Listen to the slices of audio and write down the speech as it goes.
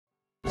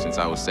Since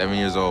I was 7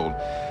 years old,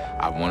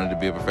 I wanted to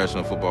be a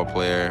professional football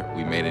player.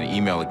 We made an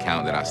email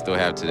account that I still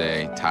have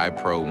today, Ty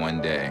Pro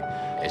One Day.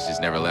 It's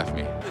just never left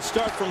me. They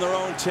start from their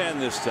own 10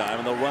 this time,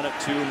 and they'll run it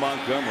to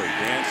Montgomery.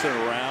 Dancing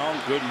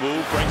around, good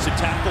move, breaks a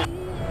tackle.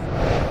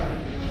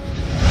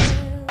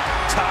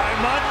 Ty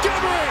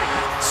Montgomery,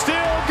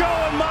 still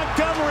going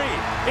Montgomery,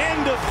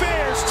 into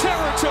Bears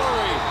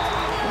territory.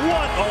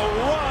 What a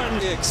run.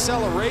 The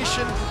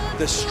acceleration,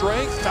 the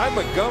strength. Ty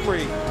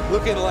Montgomery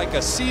looking like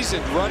a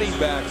seasoned running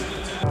back.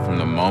 From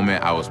the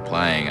moment I was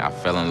playing, I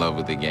fell in love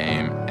with the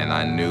game, and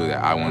I knew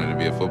that I wanted to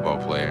be a football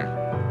player.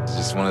 It's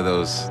just one of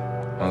those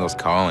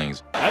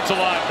callings. That's a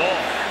live ball.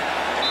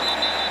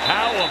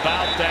 How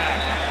about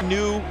that?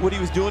 Knew what he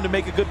was doing to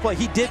make a good play.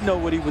 He did know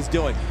what he was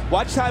doing.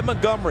 Watch Ty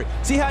Montgomery.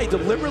 See how he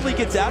deliberately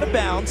gets out of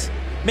bounds,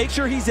 make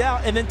sure he's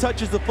out, and then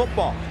touches the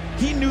football.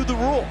 He knew the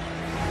rule.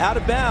 Out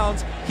of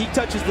bounds, he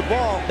touches the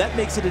ball. That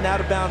makes it an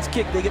out-of-bounds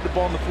kick. They get the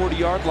ball on the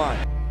 40-yard line.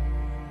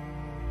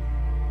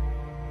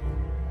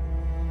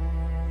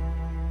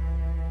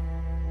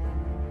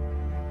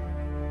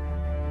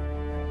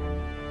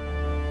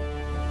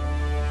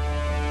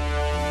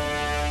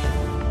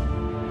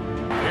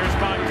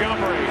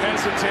 Montgomery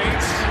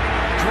hesitates,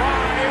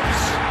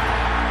 drives,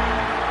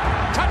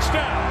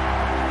 touchdown.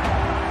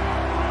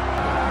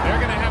 They're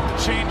going to have to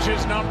change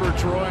his number,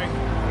 Troy.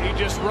 He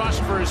just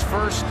rushed for his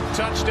first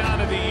touchdown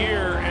of the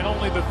year and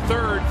only the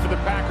third for the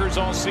Packers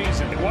all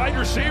season. Wide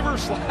receiver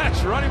 /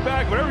 running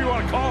back, whatever you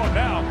want to call him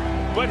now.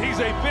 But he's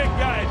a big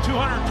guy at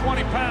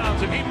 220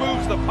 pounds, and he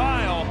moves the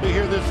pile. We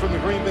hear this from the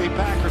Green Bay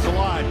Packers a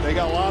lot. They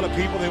got a lot of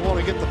people they want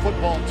to get the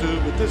football to,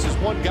 but this is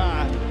one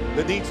guy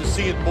that needs to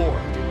see it more.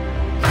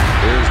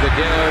 Here's the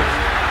give.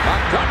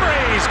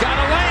 Montgomery's got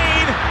a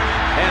lane.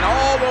 And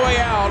all the way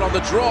out on the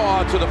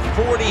draw to the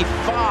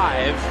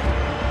 45.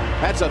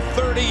 That's a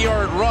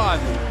 30-yard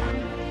run.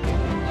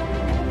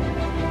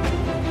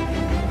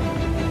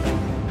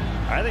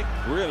 I think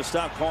we're going to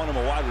stop calling him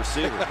a wide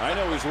receiver. I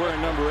know he's wearing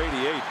number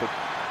 88, but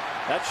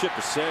that ship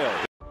has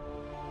sailed.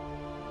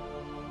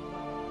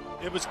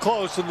 It was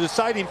close, and the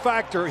deciding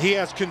factor, he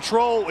has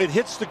control. It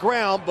hits the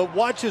ground, but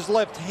watch his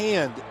left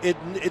hand.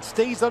 It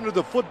stays under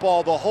the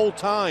football the whole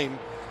time.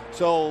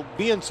 So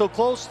being so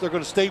close, they're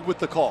going to stay with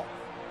the call.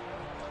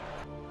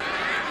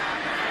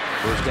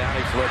 First down,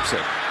 he flips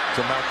it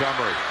to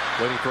Montgomery,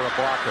 waiting for a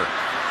blocker.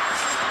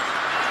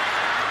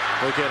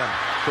 Look at him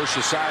push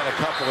aside a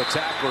couple of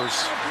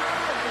tacklers.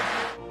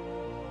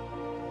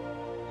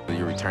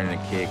 You're returning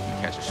a kick, you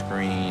catch a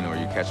screen, or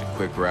you catch a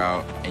quick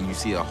route, and you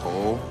see a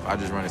hole. I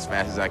just run as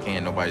fast as I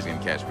can. Nobody's going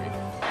to catch me.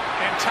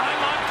 And Ty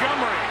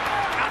Montgomery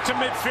out to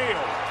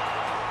midfield.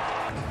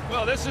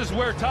 Well, this is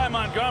where Ty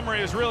Montgomery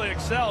has really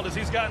excelled, as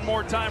he's gotten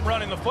more time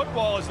running the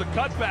football as the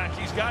cutback.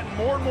 He's gotten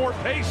more and more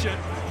patient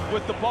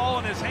with the ball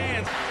in his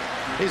hands.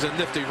 He's a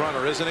nifty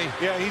runner, isn't he?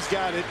 Yeah, he's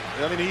got it.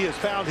 I mean, he has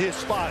found his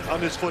spot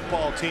on this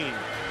football team.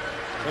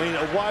 I mean,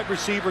 a wide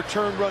receiver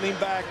turned running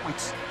back. We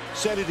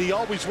said it, he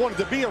always wanted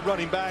to be a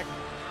running back.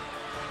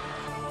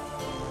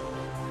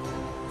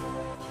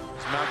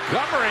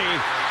 Montgomery,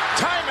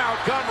 Ty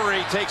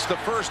Montgomery takes the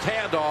first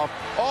handoff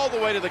all the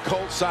way to the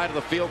Colts side of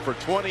the field for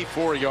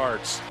 24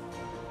 yards.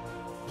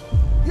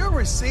 You're a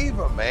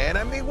receiver, man.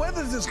 I mean, where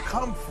does this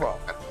come from?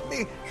 I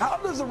mean, how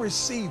does a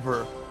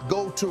receiver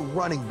go to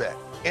running back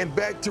and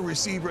back to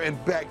receiver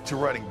and back to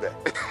running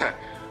back?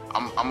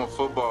 I'm a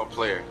football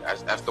player.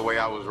 That's the way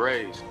I was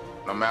raised.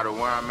 No matter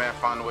where I'm at,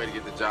 find a way to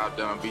get the job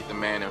done, beat the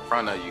man in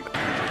front of you.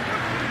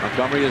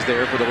 Montgomery is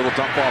there for the little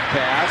dump off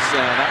pass,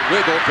 and that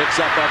wiggle picks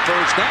up a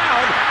first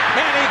down,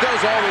 and he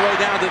goes all the way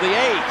down to the 8.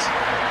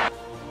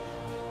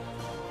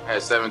 I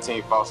had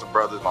 17 foster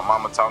brothers. My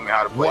mama taught me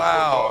how to play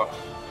football.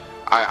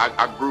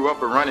 I grew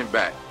up a running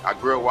back. I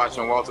grew up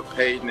watching Walter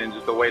Payton and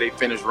just the way they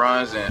finish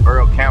runs, and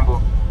Earl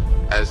Campbell.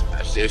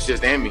 It's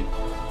just in me.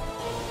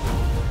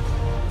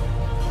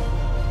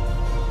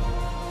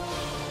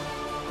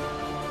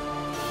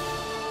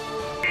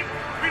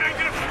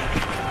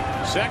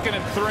 Second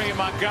and 3,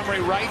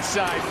 Montgomery right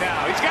side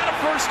now. He's got a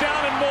first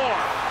down and more.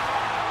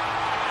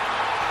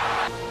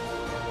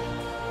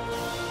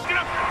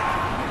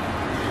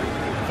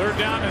 Third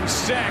down and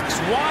 6.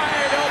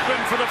 Wide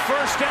open for the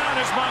first down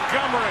is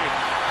Montgomery.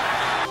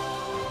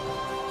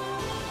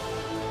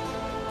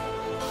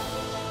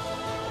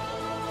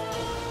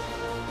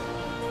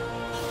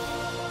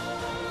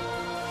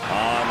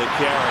 On the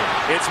carry,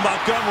 it's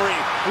Montgomery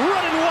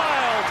running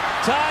wild.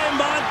 Ty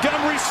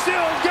Montgomery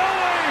still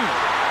going.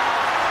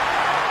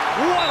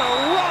 What a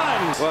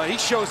run! Well, he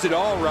shows it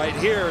all right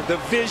here. The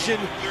vision,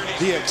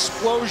 the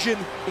explosion.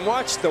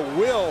 Watch the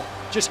will,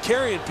 just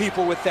carrying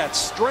people with that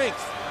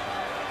strength.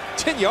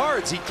 10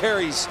 yards he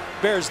carries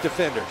Bears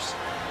defenders.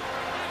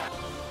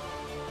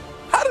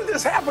 How did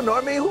this happen, though?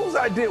 I mean, whose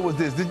idea was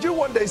this? Did you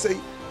one day say,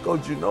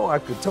 Coach, you know I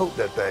could tote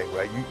that thing,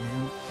 right?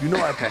 You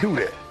know I could do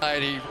that.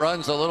 He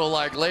runs a little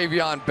like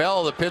Le'Veon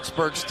Bell, the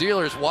Pittsburgh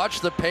Steelers.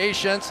 Watch the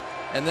patience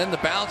and then the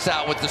bounce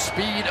out with the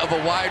speed of a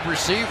wide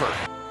receiver.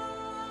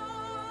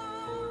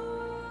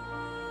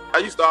 I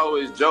used to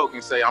always joke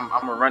and say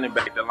I'm a running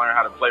back that learned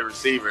how to play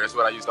receiver. That's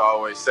what I used to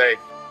always say.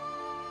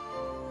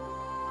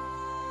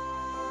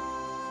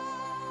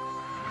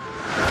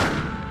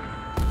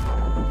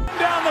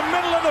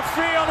 middle of the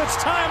field. It's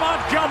Ty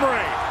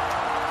Montgomery.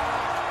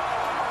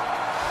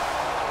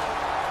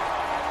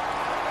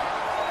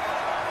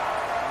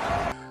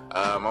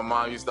 My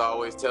mom used to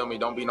always tell me,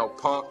 don't be no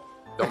punk,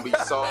 don't be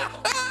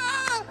soft.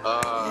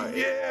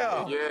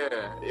 Yeah.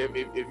 If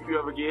you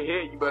ever get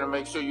hit, you better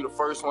make sure you're the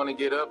first one to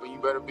get up, and you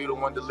better be the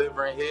one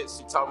delivering hits.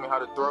 She taught me how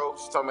to throw.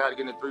 She taught me how to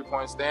get in the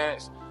three-point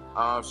stance.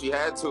 She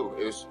had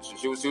to.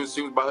 She was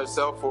by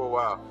herself for a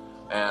while,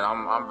 and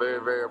I'm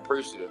very, very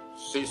appreciative.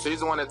 She's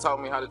the one that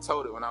taught me how to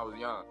tote it when I was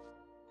young.